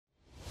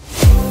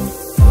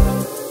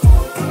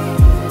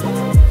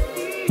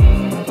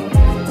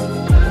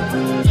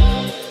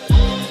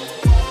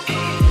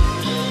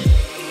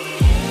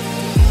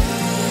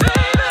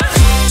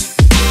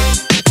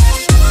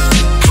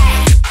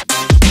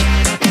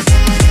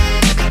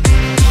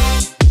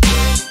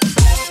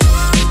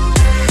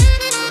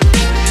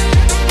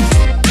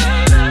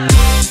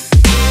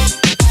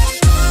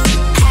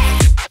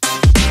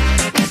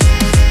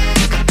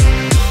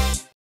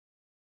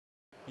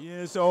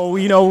So,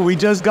 we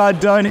just got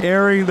done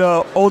airing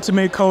the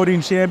Ultimate Coding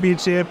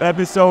Championship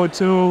episode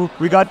 2.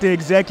 We got the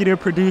executive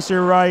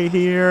producer right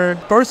here.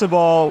 First of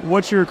all,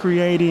 what you're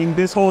creating,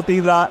 this whole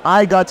thing that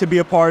I got to be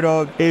a part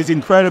of is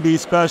incredibly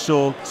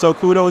special. So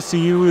kudos to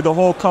you, the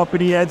whole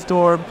company,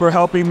 Headstorm, for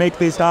helping make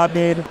this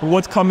happen.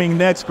 What's coming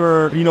next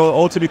for,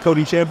 Ultimate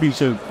Coding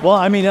Championship?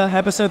 Well,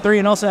 episode 3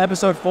 and also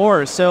episode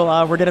 4. So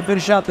we're going to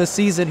finish out this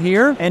season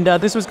here. And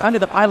this was kind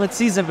of the pilot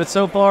season, but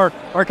so far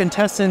our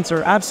contestants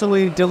are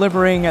absolutely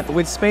delivering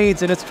with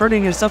spades, and it's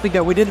turning into something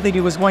that we didn't think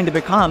it was going to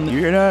become. You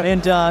hear that?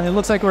 And it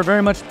looks like we're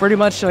pretty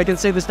much, I can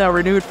say this now,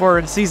 renewed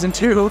for season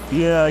 2.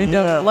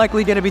 Yeah,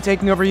 likely going to be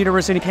taking over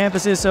university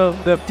campuses, so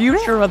the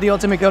future of the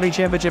Ultimate Coding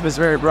Championship is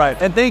very bright.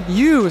 And thank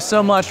you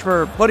so much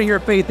for putting your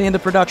faith in the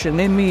production,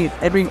 in me,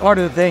 and being part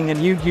of the thing,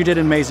 and you did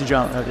an amazing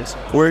job of this.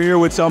 We're here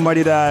with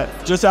somebody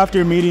that, just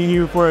after meeting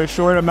you for a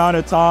short amount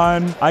of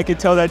time, I could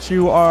tell that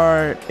you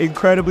are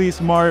incredibly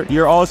smart.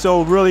 You're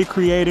also really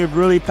creative,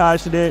 really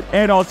passionate,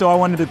 and also I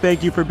wanted to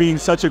thank you for being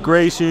such a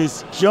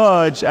gracious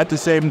judge at the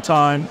same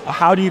time.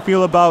 How do you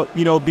feel about,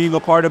 being a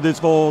part of this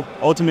whole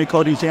Ultimate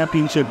Coding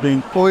Championship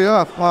thing? Oh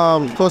yeah,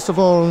 first of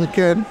all,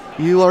 Ken,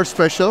 you are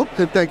special,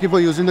 and thank you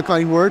for using the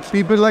kind words.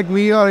 People like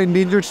me are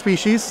endangered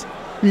species.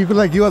 People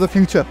like you are the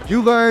future.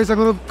 You guys are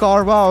going to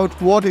carve out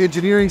what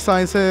engineering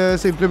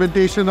sciences,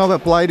 implementation of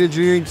applied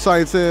engineering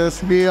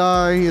sciences,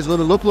 AI is going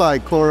to look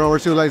like for our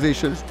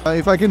civilizations.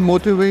 If I can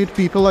motivate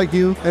people like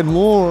you and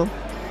more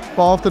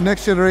of the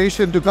next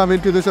generation to come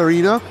into this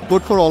arena,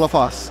 good for all of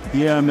us.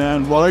 Yeah,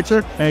 man. Wallet,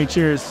 sir? Hey,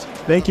 cheers.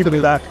 Thank you for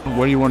that.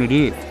 What do you want to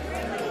do?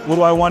 What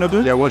do I want to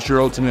do? Yeah, what's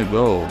your ultimate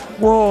goal?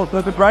 Well,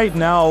 right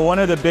now, one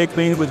of the big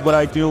things with what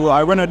I do,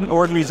 I run an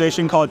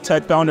organization called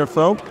Tech Founder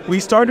Flow. We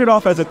started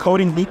off as a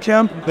coding boot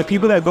camp. The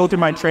people that go through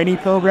my training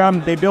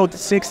program, they built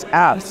 6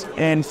 apps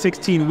in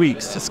 16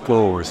 weeks. That's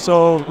cool.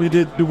 So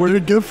we're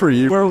good for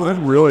you. We're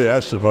really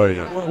awesome about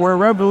you. We're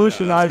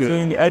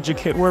revolutionizing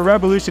education. We're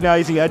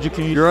revolutionizing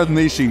education. You're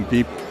unleashing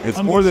people.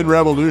 It's more than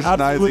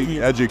revolutionizing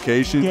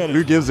education.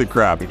 Who gives a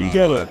crap? You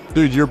get it.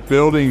 Dude, you're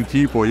building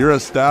people. You're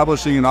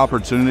establishing an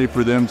opportunity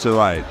for them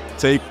to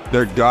take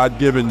their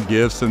God-given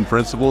gifts and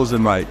principles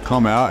and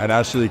come out and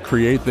actually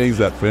create things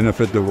that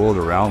benefit the world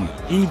around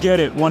them. You get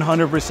it,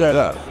 100%.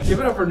 Yeah. Give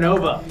it up for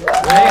Nova.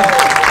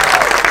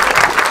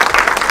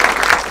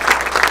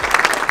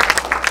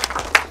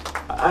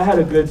 I had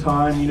a good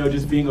time,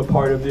 just being a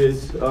part of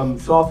this.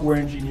 Software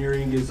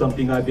engineering is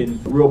something I've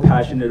been real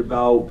passionate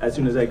about as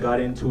soon as I got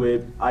into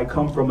it. I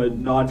come from a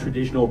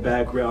non-traditional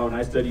background.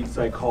 I studied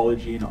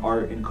psychology and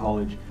art in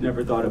college.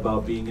 Never thought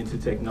about being into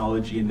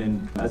technology, and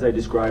then as I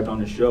described on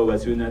the show,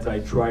 as soon as I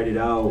tried it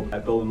out, I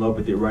fell in love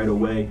with it right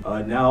away.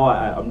 Now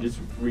I'm just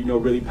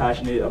really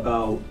passionate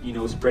about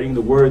spreading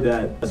the word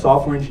that a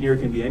software engineer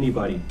can be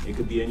anybody. It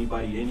could be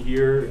anybody in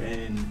here,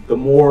 and the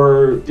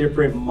more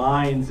different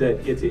minds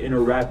that get to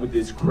interact with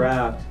this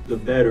craft, the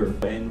better.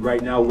 And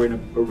right now we're in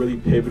a really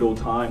pivotal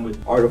time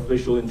with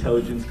artificial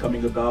intelligence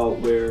coming about,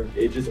 where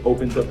it just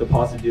opens up the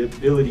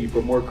possibility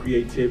for more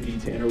creativity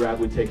to interact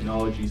with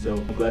technology. So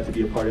I'm glad to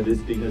be a part of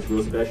this thing that's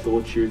real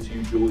special. Cheers to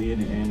you,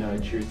 Julian,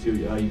 and cheers to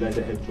you guys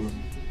at Headstorm.